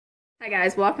Hi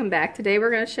guys, welcome back. Today we're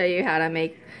going to show you how to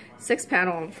make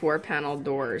 6-panel and 4-panel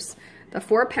doors. The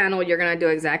 4-panel you're going to do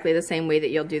exactly the same way that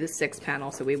you'll do the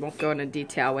 6-panel, so we won't go into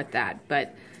detail with that.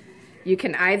 But you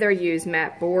can either use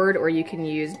matte board or you can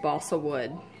use balsa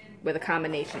wood with a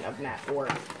combination of matte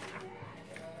board.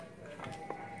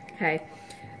 Okay,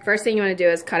 first thing you want to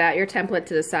do is cut out your template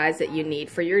to the size that you need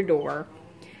for your door.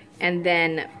 And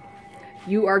then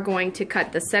you are going to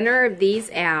cut the center of these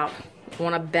out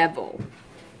on a bevel,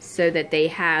 so that they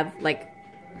have like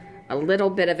a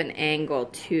little bit of an angle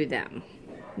to them.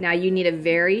 Now you need a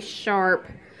very sharp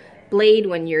blade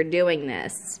when you're doing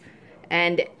this,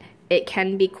 and it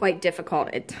can be quite difficult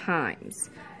at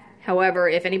times. However,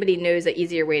 if anybody knows an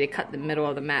easier way to cut the middle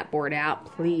of the mat board out,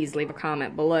 please leave a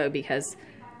comment below, because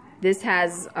this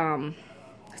has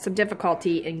some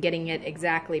difficulty in getting it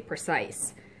exactly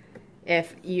precise.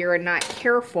 If you're not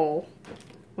careful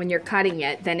when you're cutting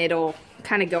it, then it'll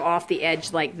kind of go off the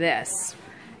edge like this,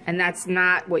 and that's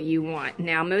not what you want.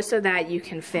 Now most of that you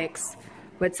can fix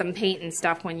with some paint and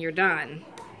stuff when you're done,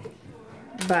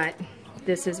 but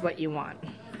this is what you want.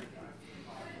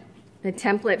 The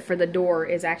template for the door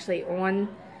is actually on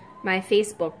my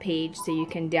Facebook page, so you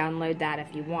can download that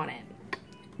if you want it.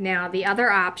 Now the other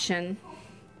option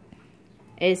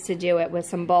is to do it with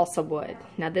some balsa wood.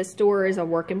 Now this door is a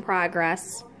work in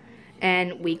progress,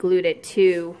 and we glued it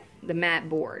to the mat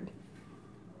board.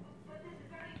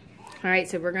 Alright,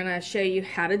 so we're going to show you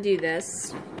how to do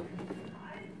this.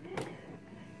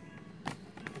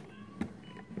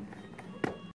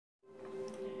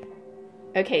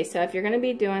 Okay, so if you're going to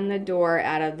be doing the door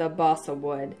out of the balsa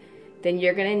wood, then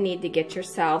you're going to need to get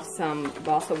yourself some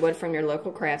balsa wood from your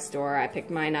local craft store. I picked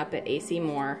mine up at AC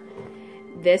Moore.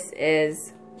 This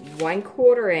is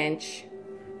 1/4 inch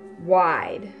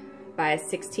wide by a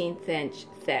 1/16 inch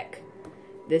thick.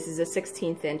 This is a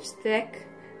 1/16 inch thick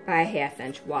by a 1/2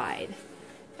 inch wide.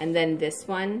 And then this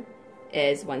one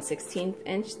is 1/16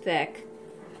 inch thick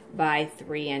by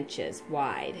 3 inches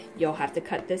wide. You'll have to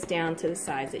cut this down to the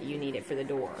size that you need it for the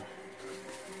door.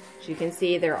 As you can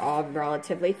see, they're all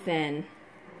relatively thin.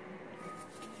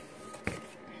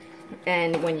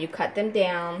 And when you cut them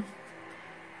down,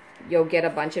 you'll get a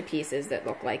bunch of pieces that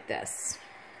look like this.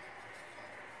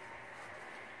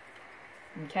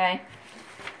 Okay?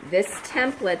 This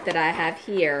template that I have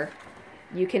here,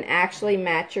 you can actually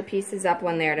match your pieces up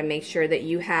on there to make sure that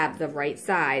you have the right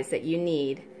size that you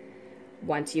need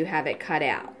once you have it cut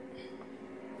out.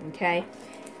 Okay?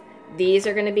 These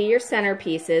are going to be your center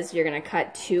pieces. You're going to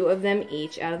cut 2 of them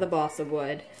each out of the balsa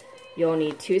wood. You'll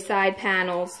need 2 side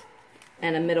panels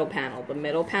and a middle panel. The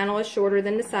middle panel is shorter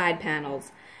than the side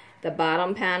panels. The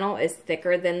bottom panel is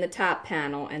thicker than the top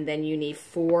panel, and then you need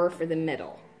 4 for the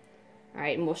middle.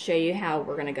 Alright, and we'll show you how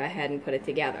we're going to go ahead and put it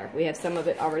together. We have some of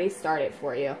it already started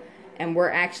for you, and we're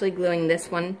actually gluing this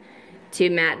one to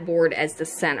mat board as the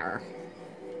center.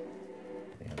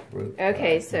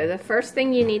 Okay, so the first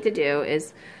thing you need to do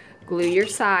is glue your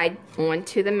side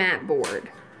onto the mat board,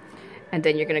 and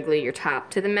then you're going to glue your top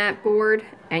to the mat board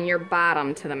and your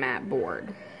bottom to the mat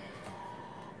board.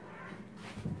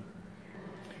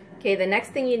 Okay, the next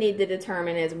thing you need to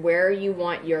determine is where you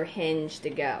want your hinge to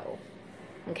go.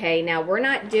 Okay, now we're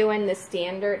not doing the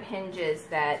standard hinges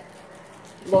that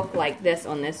look like this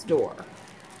on this door.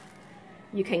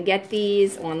 You can get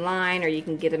these online, or you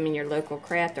can get them in your local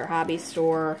craft or hobby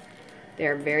store.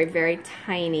 They're very, very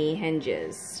tiny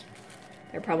hinges.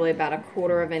 They're probably about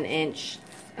 1/4 inch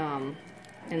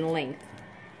in length.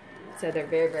 So they're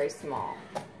very, very small.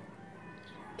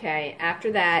 Okay,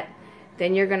 after that,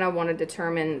 then you're going to want to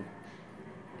determine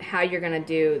how you're going to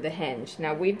do the hinge.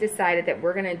 Now we've decided that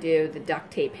we're going to do the duct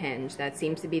tape hinge. That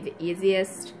seems to be the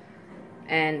easiest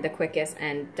and the quickest,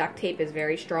 and duct tape is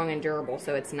very strong and durable,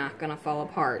 so it's not going to fall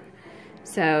apart.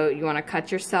 So you want to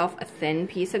cut yourself a thin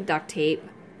piece of duct tape,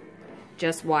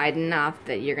 just wide enough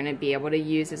that you're going to be able to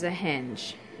use as a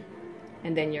hinge,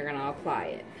 and then you're going to apply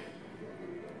it.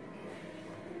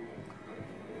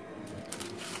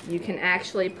 You can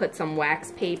actually put some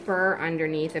wax paper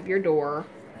underneath of your door.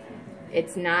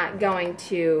 It's not going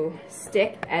to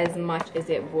stick as much as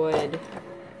it would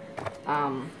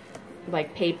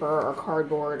like paper or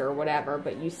cardboard or whatever,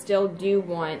 but you still do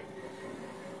want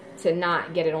to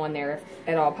not get it on there if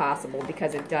at all possible,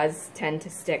 because it does tend to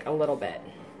stick a little bit.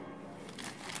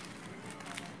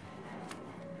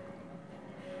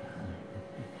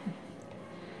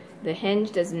 The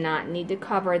hinge does not need to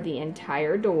cover the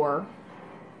entire door.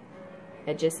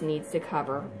 It just needs to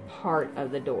cover part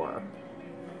of the door.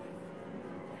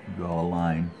 Draw a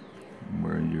line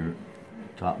where your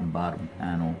top and bottom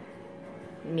panel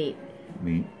meet.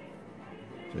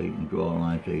 So you can draw a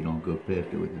line so you don't go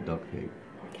past it with the duct tape.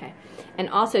 Okay. And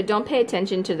also, don't pay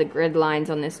attention to the grid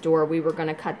lines on this door. We were going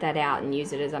to cut that out and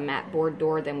use it as a mat board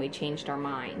door, then we changed our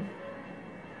mind.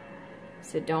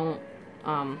 So don't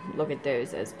look at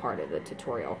those as part of the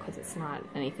tutorial, because it's not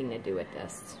anything to do with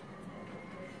this.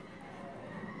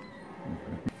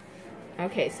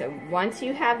 Okay, so once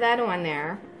you have that on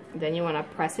there, then you want to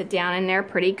press it down in there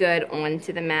pretty good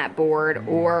onto the mat board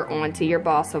or onto your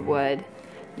balsa wood.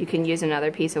 You can use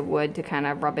another piece of wood to kind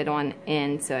of rub it on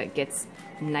in so it gets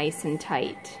nice and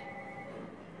tight.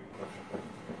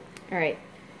 Alright,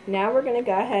 now we're going to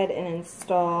go ahead and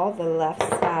install the left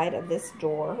side of this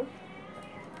door.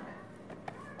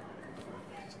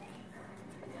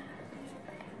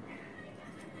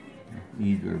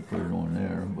 Easier to put it on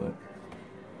there, but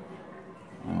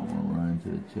I don't want to run into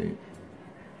the tape.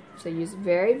 So use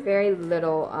very, very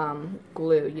little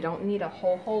glue. You don't need a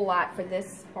whole lot for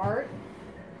this part.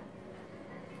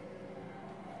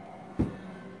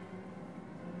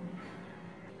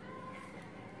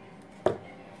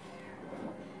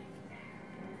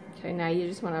 Okay, now you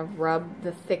just want to rub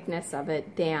the thickness of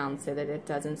it down so that it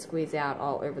doesn't squeeze out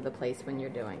all over the place when you're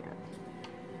doing it.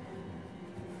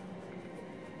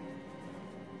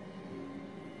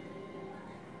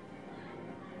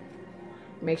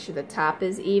 Make sure the top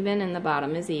is even and the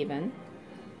bottom is even.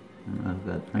 And I've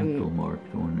got pencil marks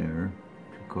on there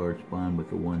to correspond with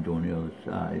the ones on the other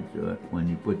side, so that when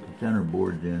you put the center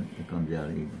boards in, it comes out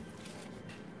even.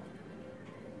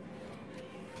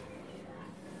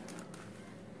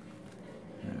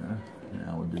 There.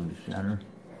 Now we'll do the center.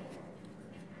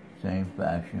 Same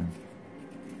fashion.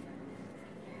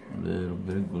 A little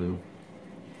bit of glue.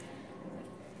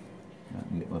 I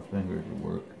can get my fingers to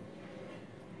work.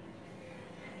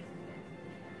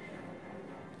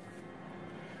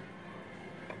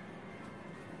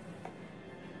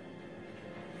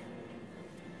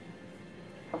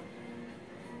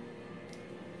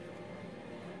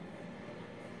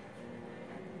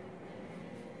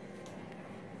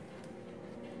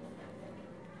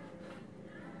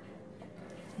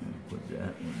 Put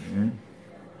that one in.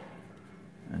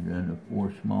 And then the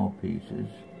 4 small pieces,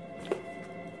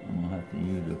 I'm going to have to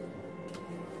use a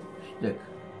stick.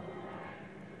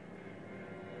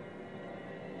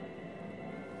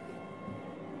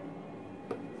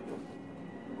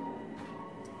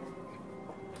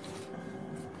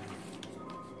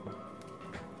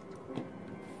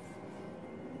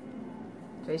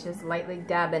 So it's just lightly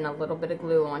dabbing a little bit of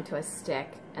glue onto a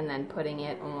stick and then putting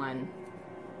it on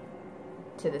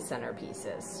to the center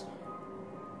pieces.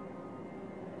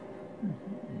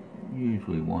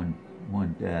 Usually one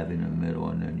dab in the middle,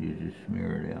 and then you just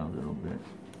smear it out a little bit.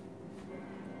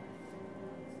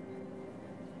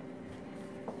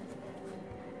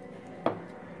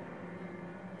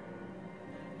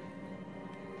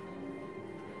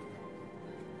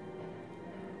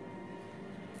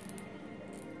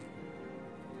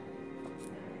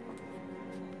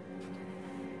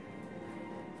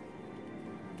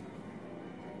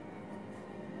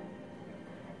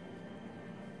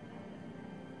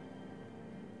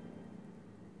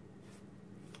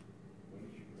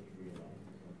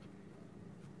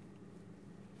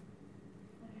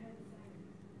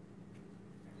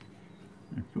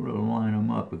 And sort of line them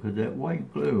up, because that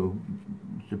white glue,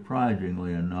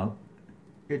 surprisingly enough,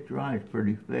 it dries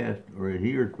pretty fast, or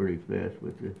adheres pretty fast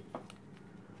with this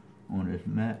on this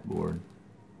mat board.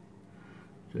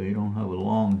 So you don't have a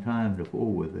long time to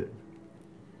fool with it.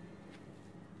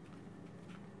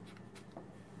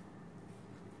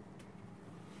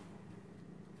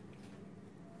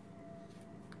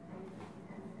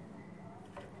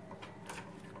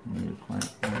 Need a clamp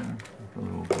there, put a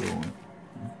little glue on.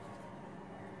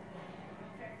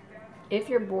 If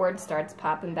your board starts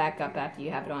popping back up after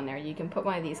you have it on there, you can put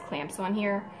one of these clamps on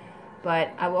here,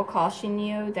 but I will caution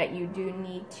you that you do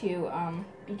need to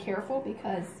be careful,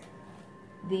 because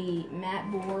the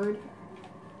mat board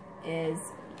is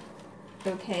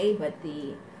okay, but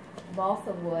the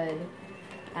balsa wood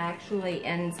actually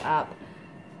ends up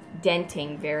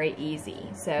denting very easy.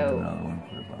 So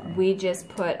we just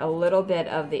put a little bit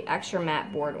of the extra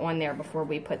mat board on there before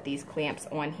we put these clamps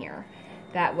on here.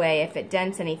 That way, if it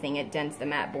dents anything, it dents the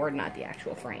mat board, not the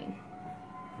actual frame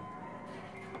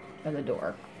of the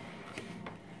door.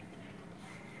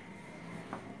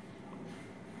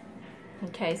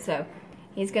 Okay, so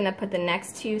he's going to put the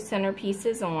next 2 center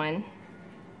pieces on.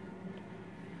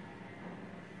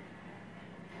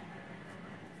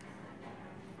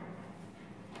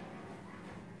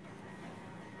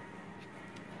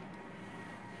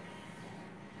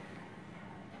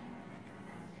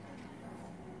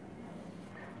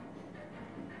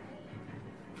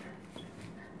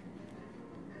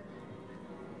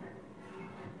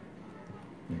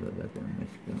 I got that one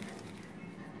mixed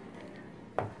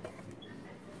up.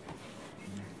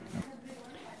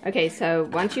 Okay, so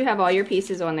once you have all your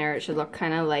pieces on there, it should look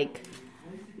kind of like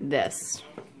this.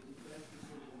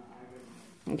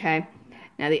 Okay,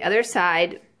 now the other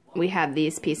side, we have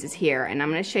these pieces here, and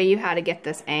I'm going to show you how to get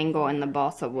this angle in the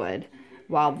balsa wood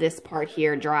while this part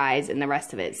here dries and the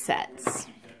rest of it sets.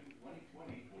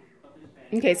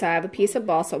 Okay, so I have a piece of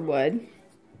balsa wood,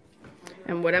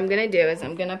 and what I'm going to do is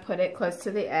I'm going to put it close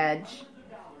to the edge,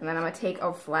 and then I'm going to take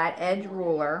a flat edge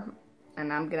ruler,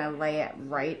 and I'm going to lay it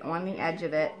right on the edge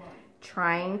of it,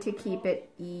 trying to keep it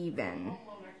even.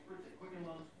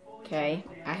 Okay,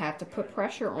 I have to put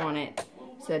pressure on it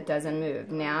so it doesn't move.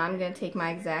 Now I'm going to take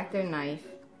my X-Acto knife,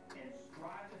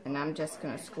 and I'm just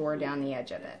going to score down the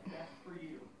edge of it.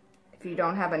 If you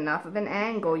don't have enough of an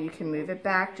angle, you can move it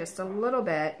back just a little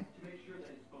bit.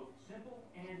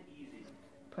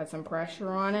 Put some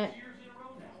pressure on it.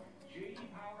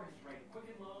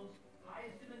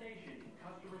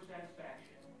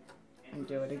 And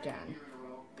do it again.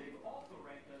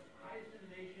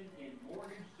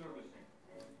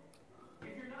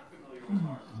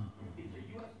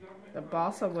 The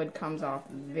balsa wood comes off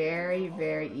very,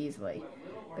 very easily.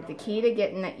 But the key to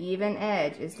getting an even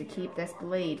edge is to keep this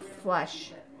blade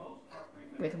flush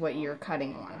with what you're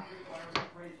cutting on.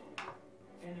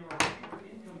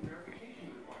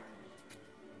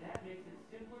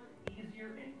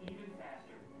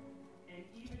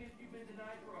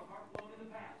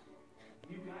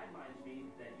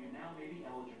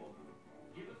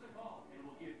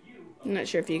 I'm not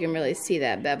sure if you can really see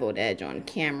that beveled edge on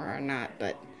camera or not,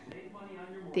 but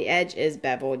the edge is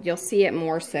beveled. You'll see it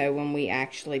more so when we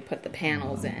actually put the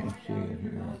panels in.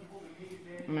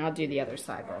 And I'll do the other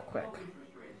side real quick,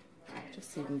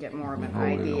 just so you can get more of an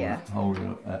idea. Hold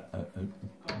it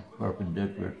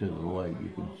perpendicular to the light,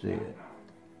 you can see it.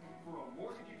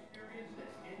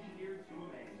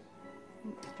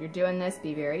 If you're doing this,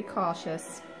 be very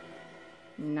cautious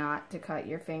not to cut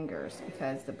your fingers,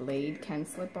 because the blade can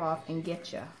slip off and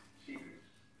get you.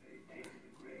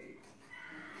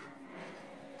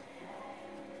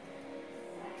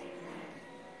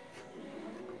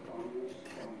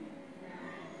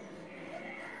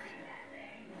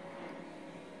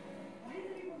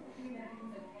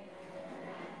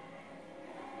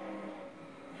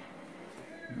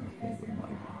 I think we might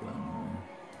be done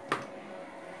there.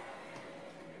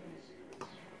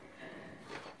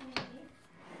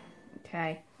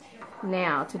 Okay,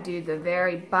 now to do the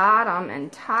very bottom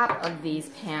and top of these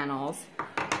panels,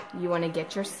 you want to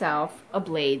get yourself a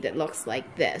blade that looks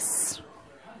like this.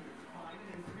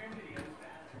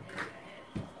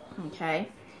 Okay,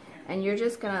 and you're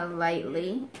just going to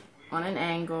lightly, on an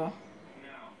angle,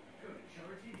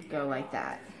 go like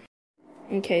that.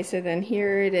 Okay, so then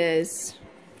here it is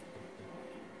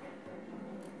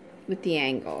with the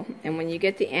angle. And when you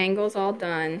get the angles all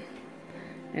done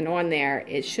and on there,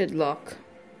 it should look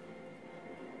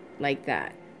like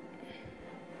that.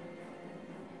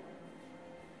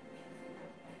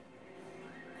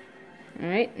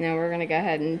 Alright, now we're going to go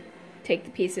ahead and take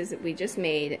the pieces that we just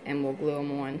made and we'll glue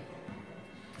them on.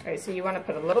 Alright, so you want to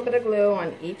put a little bit of glue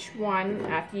on each one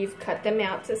after you've cut them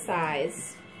out to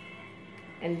size,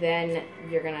 and then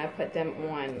you're going to put them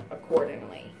on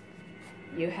accordingly.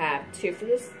 You have 2 for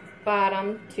the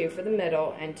bottom, 2 for the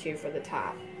middle, and 2 for the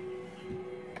top.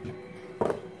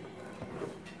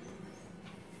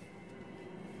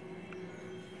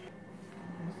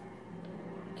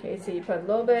 Okay, so you put a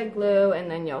little bit of glue and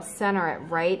then you'll center it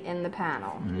right in the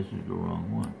panel. And this is the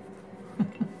wrong one.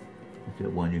 It's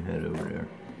that one you had over there.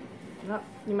 No,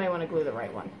 you might want to glue the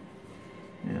right one.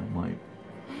 Yeah, it might.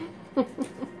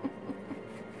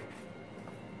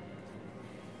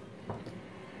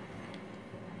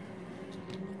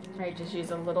 Alright, just use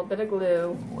a little bit of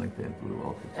glue. Wipe that glue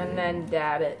off the And then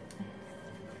dab it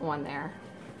on there.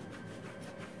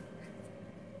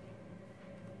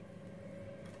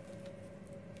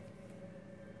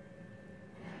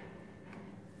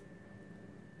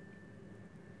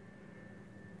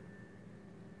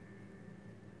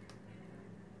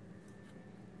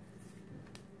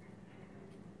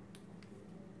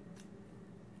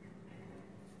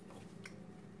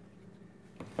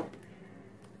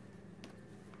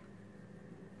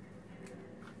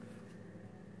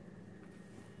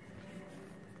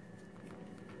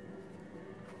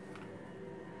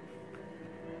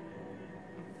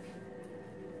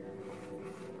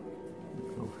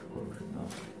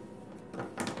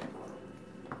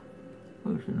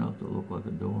 Close enough to look like a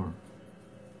door.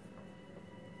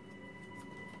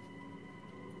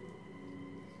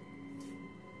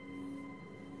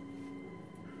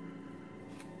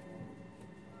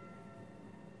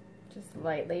 Just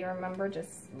lightly, remember,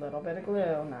 just a little bit of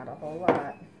glue, not a whole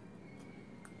lot.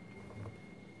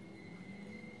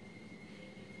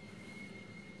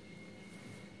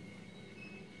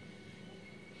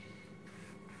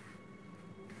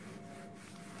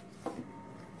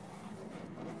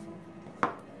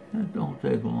 It don't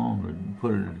take long to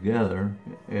put it together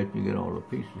after you get all the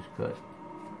pieces cut.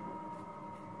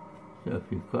 So if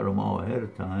you cut them all ahead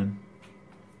of time,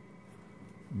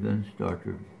 then start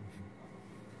your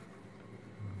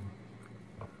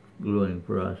gluing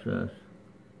process.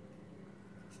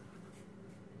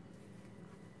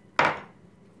 I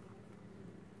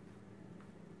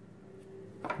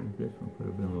think this one could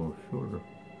have been a little shorter.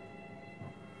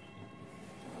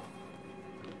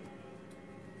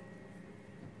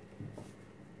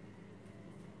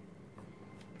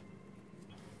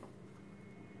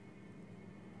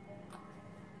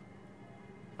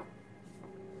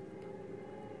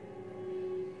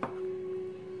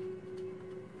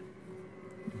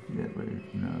 Get ready.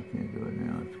 No, I can't do it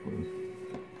now. It's close.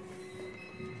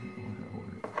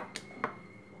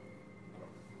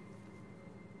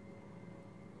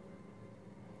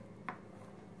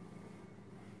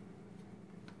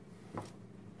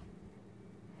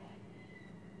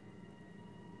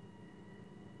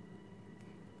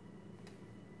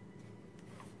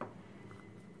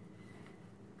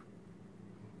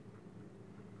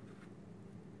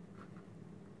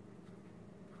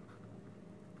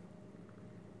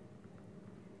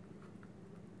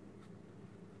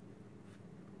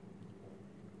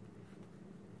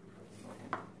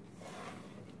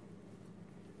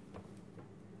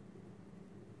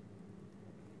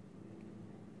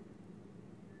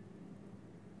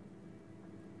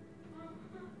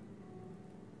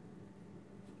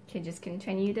 Okay, just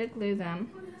continue to glue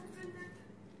them.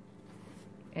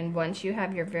 And once you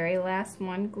have your very last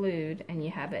one glued and you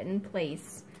have it in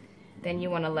place, then you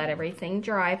want to let everything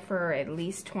dry for at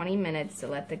least 20 minutes to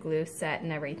let the glue set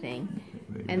and everything.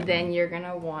 And then you're going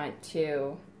to want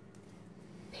to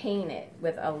paint it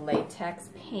with a latex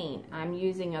paint. I'm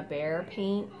using a Behr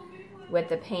paint with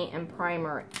the paint and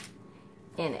primer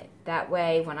in it. That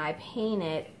way when I paint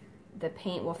it, the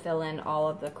paint will fill in all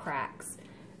of the cracks.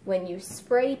 When you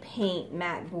spray paint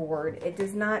mat board, it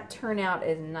does not turn out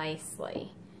as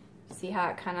nicely. See how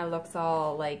it kind of looks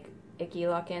all like icky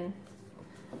looking?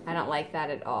 I don't like that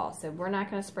at all. So we're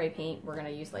not going to spray paint, we're going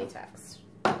to use latex.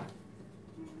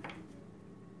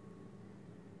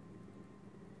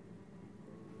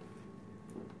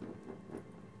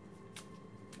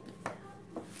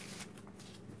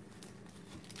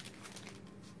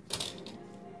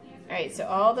 Alright, so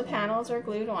all the panels are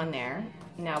glued on there.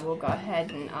 Now we'll go ahead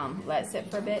and let it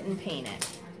sit for a bit and paint it.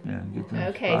 Yeah, get that.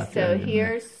 Okay, so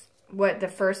here's what the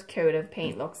first coat of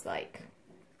paint looks like.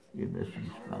 You're missing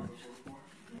spots.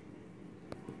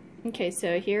 Okay,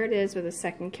 so here it is with a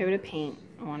second coat of paint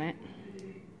on it.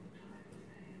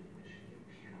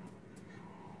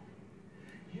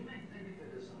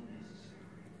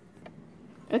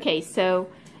 Okay, so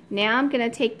now I'm going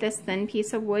to take this thin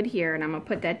piece of wood here and I'm going to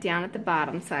put that down at the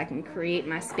bottom so I can create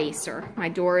my spacer. My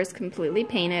door is completely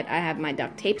painted. I have my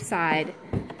duct tape side,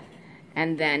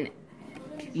 and then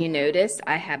you notice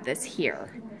I have this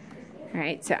here.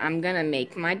 Alright, so I'm going to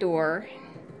make my door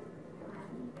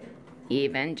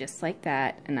even just like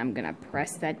that, and I'm going to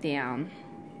press that down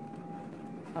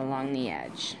along the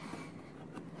edge.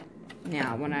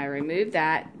 Now when I remove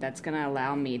that, that's going to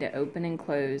allow me to open and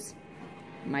close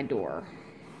my door.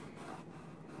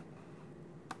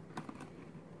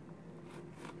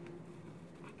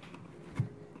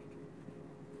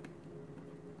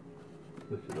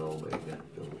 Push it all the way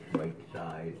against the right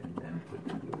side and then put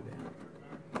the glue down.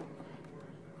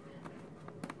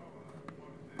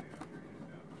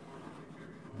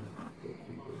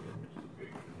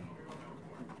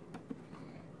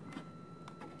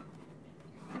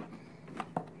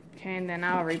 Okay, and then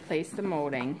I'll replace the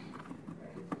molding,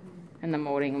 and the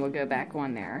molding will go back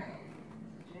on there.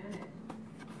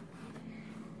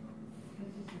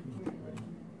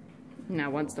 Now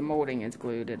once the molding is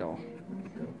glued, it'll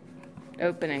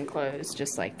open and close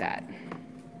just like that.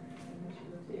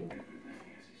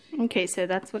 Okay, so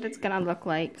that's what it's gonna look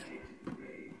like.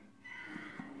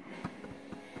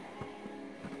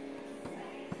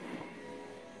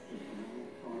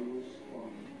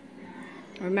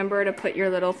 Remember to put your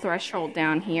little threshold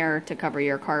down here to cover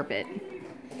your carpet.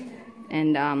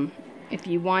 And if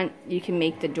you want, you can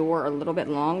make the door a little bit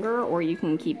longer, or you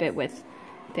can keep it with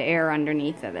the air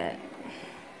underneath of it.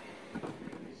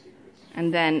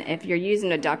 And then if you're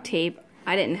using a duct tape,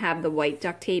 I didn't have the white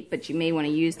duct tape, but you may want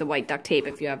to use the white duct tape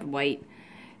if you have white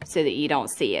so that you don't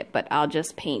see it, but I'll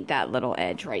just paint that little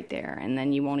edge right there, and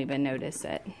then you won't even notice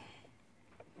it.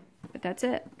 But that's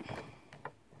it.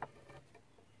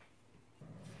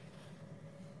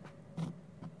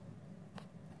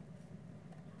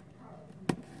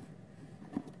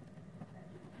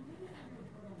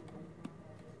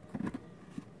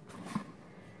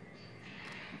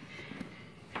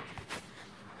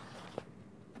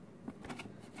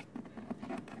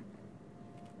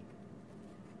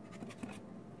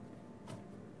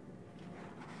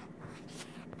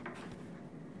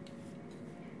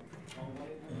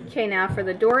 Okay, now for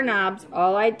the doorknobs,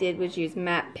 all I did was use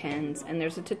matte pens, and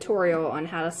there's a tutorial on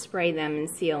how to spray them and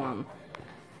seal them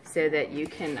so that you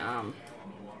can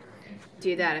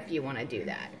do that if you want to do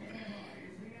that.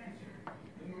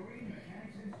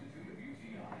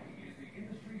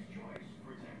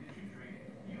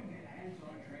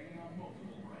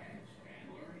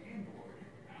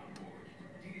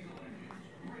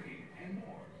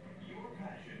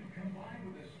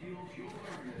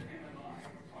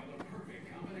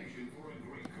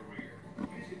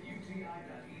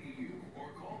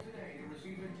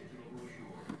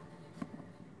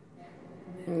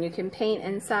 And you can paint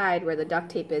inside where the duct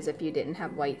tape is if you didn't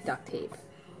have white duct tape.